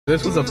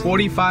This was a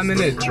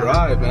 45-minute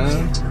drive,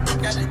 man.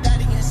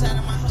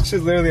 She's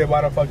literally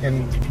about to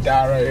fucking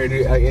die right here,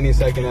 dude, like any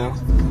second now.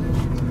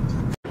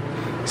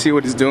 See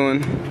what he's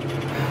doing.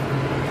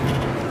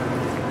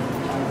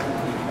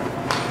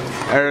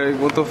 Eric,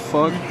 what the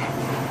fuck?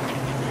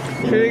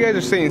 Here you guys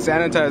are staying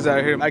sanitized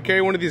out here. I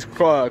carry one of these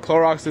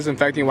Clorox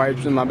disinfecting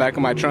wipes in my back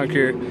of my trunk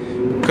here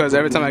because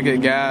every time I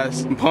get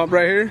gas, pump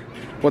right here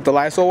with the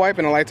Lysol wipe,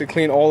 and I like to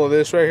clean all of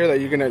this right here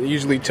that you're gonna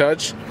usually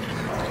touch.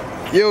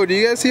 Yo, do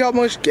you guys see how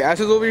much gas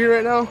is over here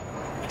right now?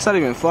 It's not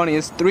even funny.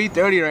 It's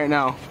 3:30 right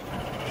now.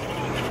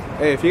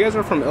 Hey, if you guys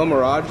are from El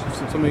Mirage,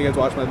 if some of you guys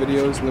watch my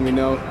videos, let me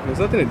know. There's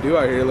nothing to do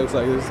out here. It looks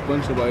like there's a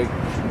bunch of like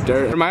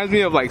dirt. It reminds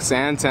me of like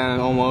Santan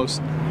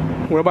almost.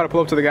 We're about to pull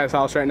up to the guy's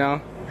house right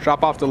now.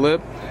 Drop off the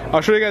lip.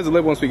 I'll show you guys the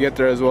lip once we get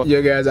there as well.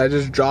 Yo guys, I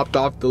just dropped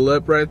off the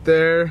lip right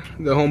there.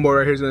 The homeboy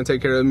right here is gonna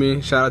take care of me.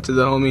 Shout out to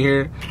the homie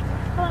here.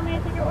 Hello, may I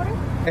take your order?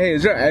 Hey,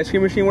 is your ice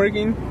cream machine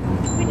working?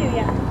 We do,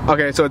 yeah.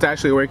 Okay, so it's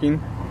actually working.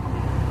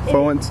 For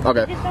once?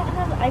 Okay. We just don't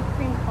have ice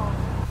cream cone.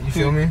 You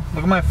feel me?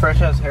 Look at my fresh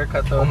ass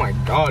haircut though. Oh my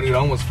god, dude, I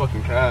almost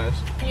fucking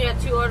crashed. You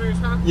got 2 orders,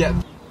 huh? Yeah.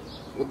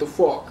 What the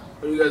fuck?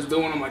 What are you guys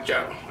doing on my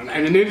channel? And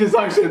I need to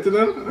talk shit to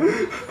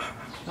them.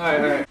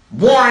 Alright.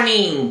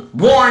 Warning!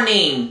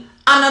 Warning!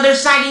 Another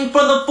sighting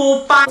for the full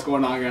fight. What's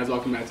going on, guys?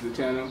 Welcome back to the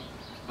channel.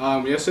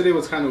 Yesterday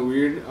was kind of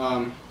weird.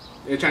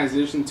 It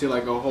transitioned to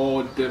like a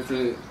whole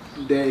different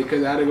day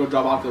because I had to go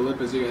drop off the lip,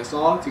 as you guys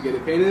saw, to get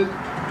it painted.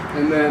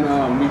 And then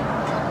we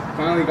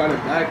finally got it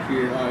back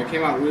here. It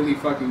came out really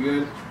fucking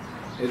good.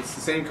 It's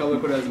the same color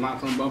code as my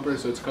front bumper,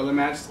 so it's color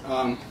matched.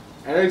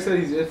 Eric said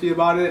he's iffy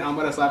about it. I'm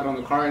gonna slap it on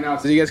the car right now.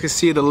 So you guys can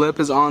see the lip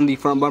is on the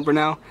front bumper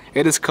now.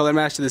 It is color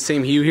matched to the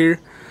same hue here.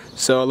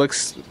 So it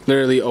looks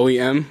literally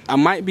OEM. I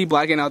might be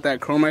blacking out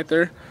that chrome right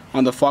there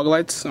on the fog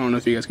lights. I don't know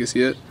if you guys can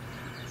see it.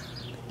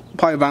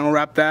 Probably vinyl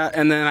wrap that.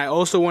 And then I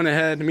also went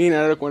ahead, me and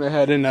Eric went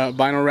ahead and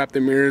vinyl wrap the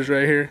mirrors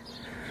right here.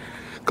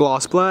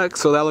 Gloss black,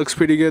 so that looks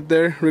pretty good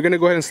there. We're gonna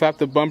go ahead and slap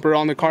the bumper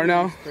on the car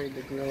now. Sprayed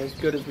the grill as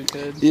good as we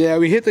could. Yeah,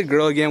 we hit the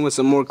grill again with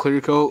some more clear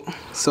coat,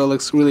 so it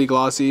looks really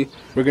glossy.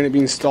 We're gonna be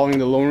installing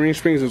the lowering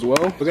springs as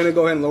well. We're gonna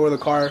go ahead and lower the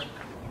car.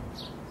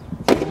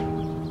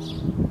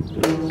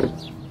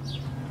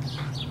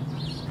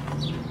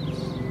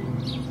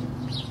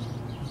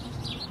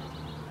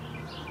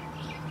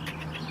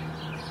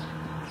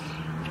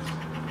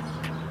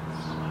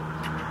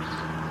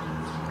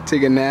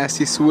 Take a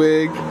nasty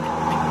swig.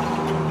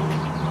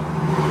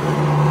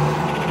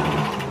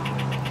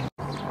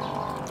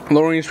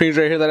 Lowering springs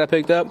right here that I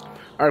picked up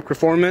are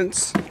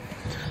Performance.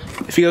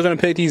 If you guys want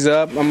to pick these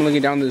up, I'm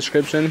looking down in the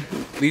description.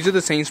 These are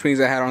the same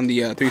springs I had on the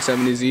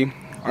 370Z.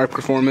 Arc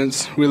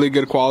Performance, really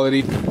good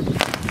quality.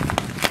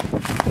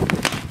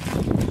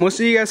 Most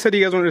of you guys said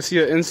you guys wanted to see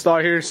an install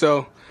here,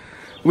 so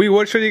we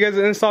would show you guys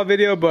an install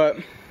video, but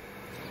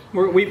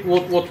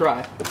we'll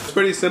try. It's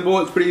pretty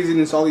simple. It's pretty easy to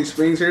install these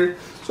springs here.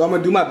 So I'm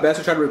gonna do my best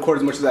to try to record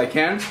as much as I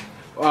can.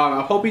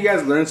 I hope you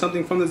guys learned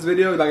something from this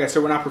video. Like I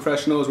said, we're not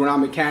professionals, we're not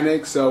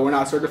mechanics, so we're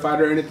not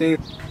certified or anything.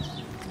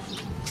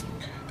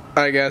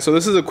 Alright guys, so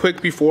this is a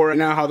quick before right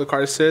now how the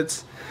car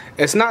sits.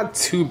 It's not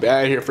too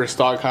bad here for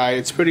stock height.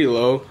 It's pretty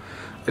low.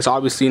 It's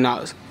obviously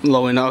not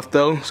low enough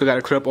though, so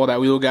gotta clear up all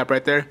that wheel gap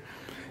right there.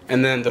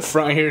 And then the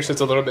front here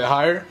sits a little bit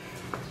higher.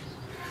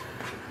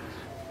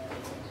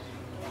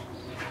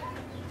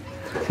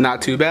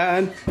 Not too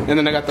bad. And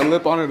then I got the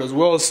lip on it as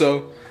well,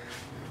 so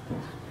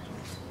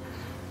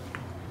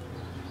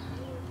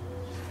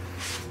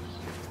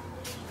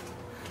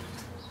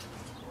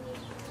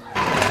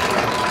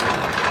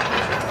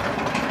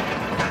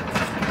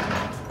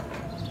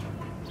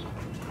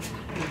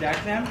Jack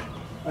stand?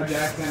 a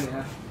jack stand,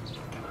 yeah.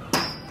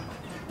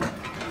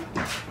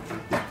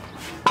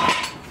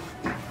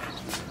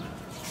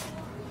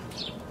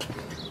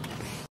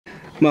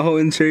 My whole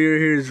interior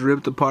here is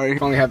ripped apart.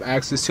 I only have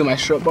access to my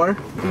strut bar.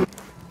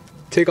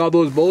 Take all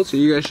those bolts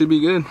and you guys should be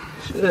good.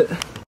 Shit.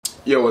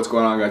 Yo, what's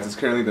going on, guys? It's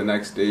currently the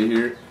next day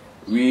here.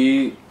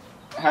 We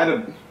had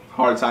a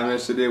hard time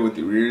yesterday with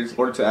the rears. In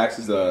order to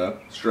access the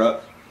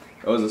strut,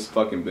 that was a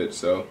fucking bitch.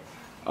 So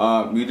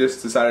we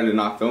just decided to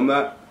not film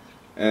that.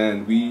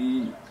 And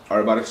we are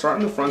about to start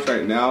in the front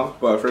right now.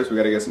 But first we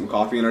gotta get some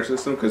coffee in our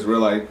system because we're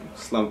like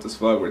slumped as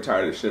fuck. We're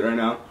tired of shit right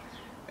now.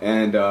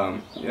 And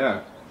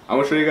yeah. I'm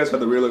gonna show you guys how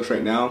the rear looks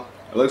right now.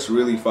 It looks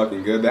really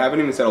fucking good. They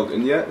haven't even settled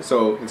in yet,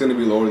 so it's gonna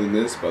be lower than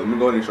this, but let me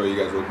go ahead and show you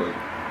guys real quick.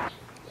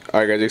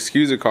 Alright guys,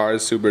 excuse the car,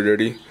 it's super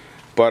dirty.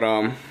 But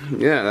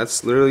yeah,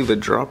 that's literally the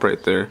drop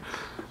right there.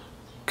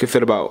 Could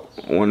fit about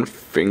one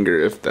finger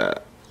if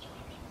that.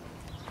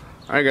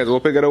 Alright guys, we'll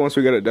pick it up once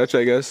we get a Dutch,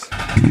 I guess.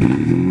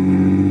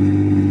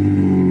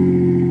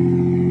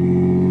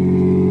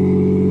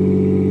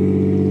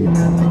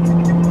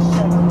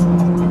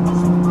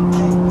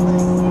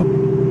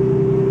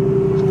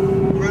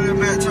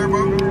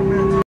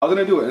 I was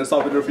gonna do an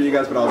install video for you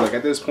guys, but I was like,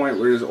 at this point,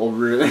 we're just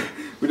over it.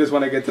 We just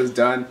want to get this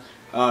done,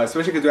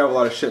 especially because we have a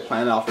lot of shit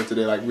planned out for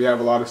today. Like, we have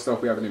a lot of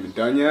stuff we haven't even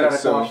done yet.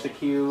 Gotta wash the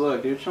Q.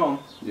 Look, dude, show them.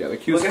 Yeah, the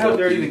Q's. Look at how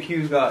dirty the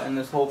Q's got in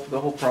this the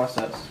whole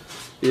process.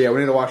 Yeah,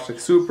 we need to watch the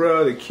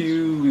Supra, the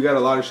Q. We got a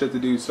lot of shit to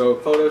do. So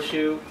Photo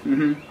shoot.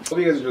 Hope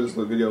you guys enjoyed this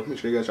little video. Make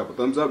sure you guys drop a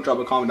thumbs up, drop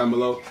a comment down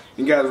below.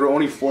 And guys, we're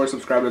only 4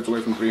 subscribers away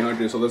from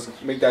 300, so let's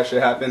make that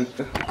shit happen.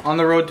 On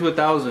the road to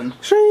 1,000.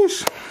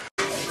 Sheesh.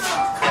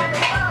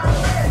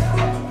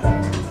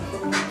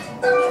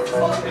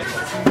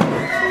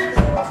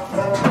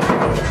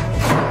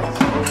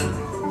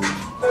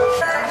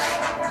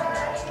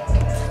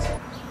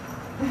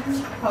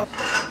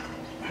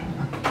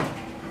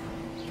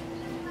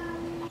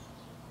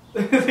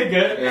 Is it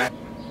good? Yeah.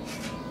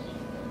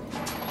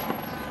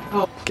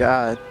 Oh.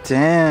 God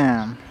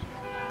damn.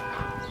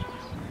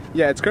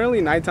 Yeah, it's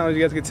currently nighttime, as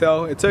you guys can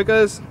tell. It took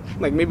us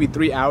like maybe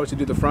 3 hours to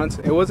do the front.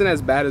 It wasn't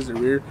as bad as the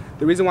rear.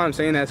 The reason why I'm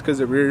saying that is because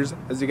the rears,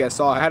 as you guys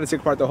saw, I had to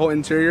take apart the whole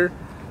interior,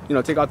 you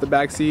know, take out the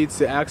back seats,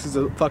 the axles,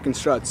 the fucking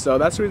struts. So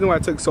that's the reason why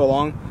it took so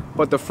long.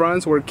 But the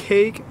fronts were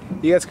cake.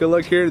 You guys can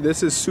look here.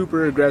 This is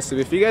super aggressive.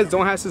 If you guys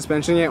don't have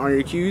suspension yet on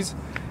your Qs,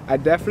 I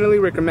definitely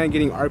recommend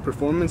getting Arc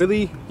Performance.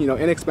 Really, you know,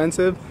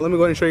 inexpensive. Let me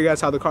go ahead and show you guys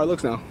how the car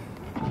looks now.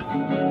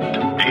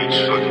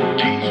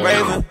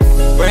 Raven,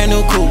 brand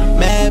new coupe,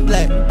 mad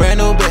black, brand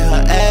new bit,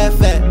 her ass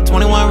fat,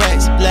 21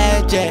 racks,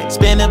 blackjack,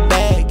 spin a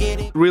bag, get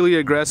it. Really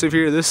aggressive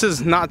here. This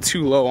is not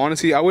too low.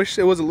 Honestly, I wish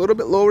it was a little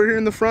bit lower here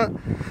in the front,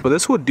 but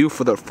this would do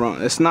for the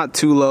front. It's not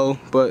too low,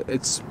 but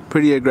it's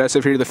pretty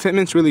aggressive here. The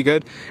fitment's really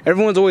good.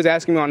 Everyone's always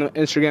asking me on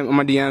Instagram, on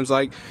my DMs,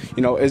 like,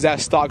 you know, is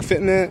that stock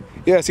fitment?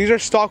 Yes, these are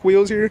stock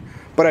wheels here,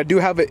 but I do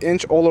have an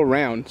inch all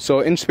around.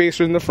 So inch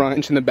spacers in the front,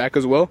 inch in the back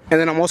as well. And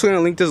then I'm also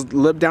gonna link this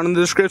lip down in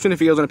the description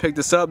if you guys wanna pick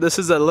this up. This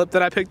is a lip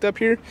that I picked up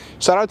here.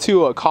 Shout out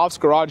to Cops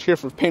Garage here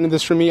for painting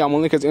this for me. I'm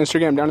gonna link his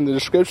Instagram down in the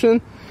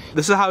description.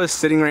 This is how it's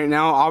sitting right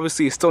now.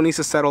 Obviously it still needs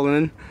to settle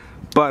in,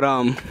 but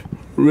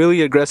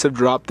really aggressive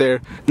drop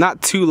there.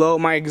 Not too low.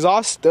 My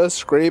exhaust does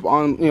scrape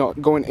on, you know,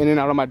 going in and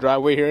out of my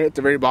driveway here at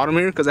the very bottom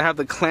here because I have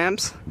the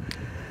clamps.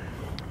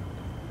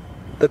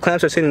 The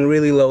clamps are sitting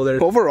really low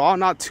there. Overall,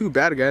 not too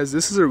bad, guys.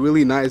 This is a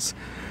really nice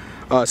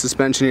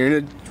suspension here, and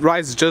it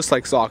rides just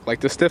like stock. Like,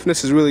 the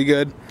stiffness is really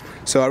good,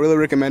 so I really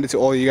recommend it to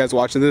all of you guys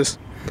watching this.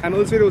 I know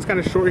this video was kind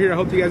of short here. I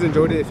hope you guys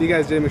enjoyed it. If you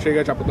guys did, make sure you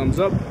guys drop a thumbs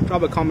up,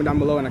 drop a comment down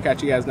below, and I'll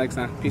catch you guys next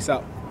time. Peace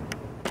out.